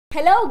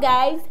Hello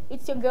guys,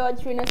 it's your girl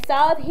TRINA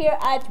South here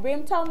at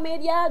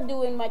Media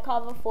doing my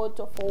cover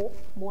photo for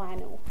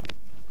Mwano.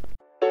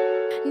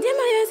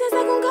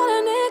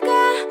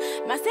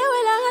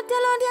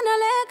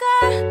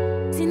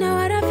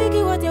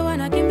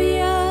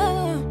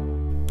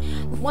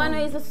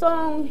 Mwano is a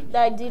song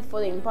that I did for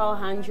the Empower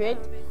 100.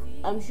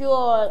 I'm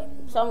sure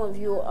some of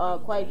you are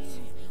quite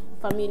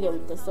familiar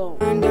with the song.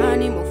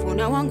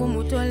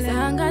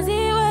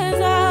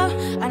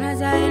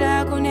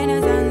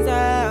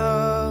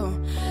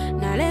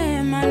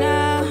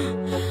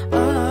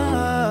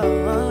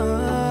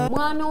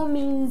 Mwano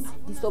means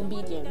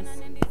disobedience,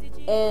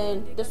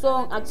 and the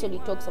song actually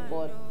talks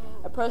about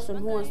a person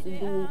who wants to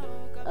do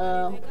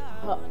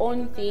her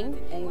own thing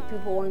and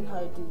people want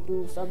her to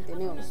do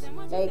something else.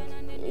 Like,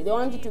 they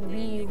want you to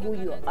be who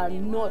you are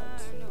not.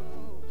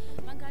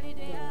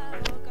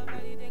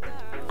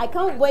 I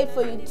can't wait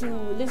for you to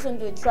listen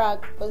to the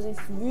track because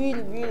it's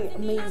really, really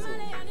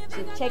amazing.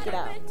 So check it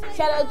out.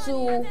 Shout out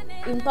to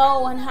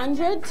Empower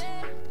 100,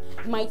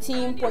 my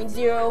team, Point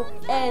Zero,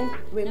 and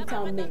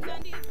Rimtown Media.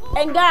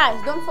 And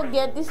guys, don't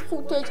forget this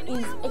footage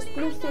is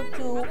exclusive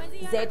to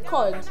Z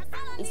Code.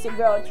 It's your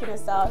girl TRINA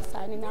South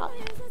signing out.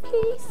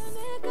 Peace.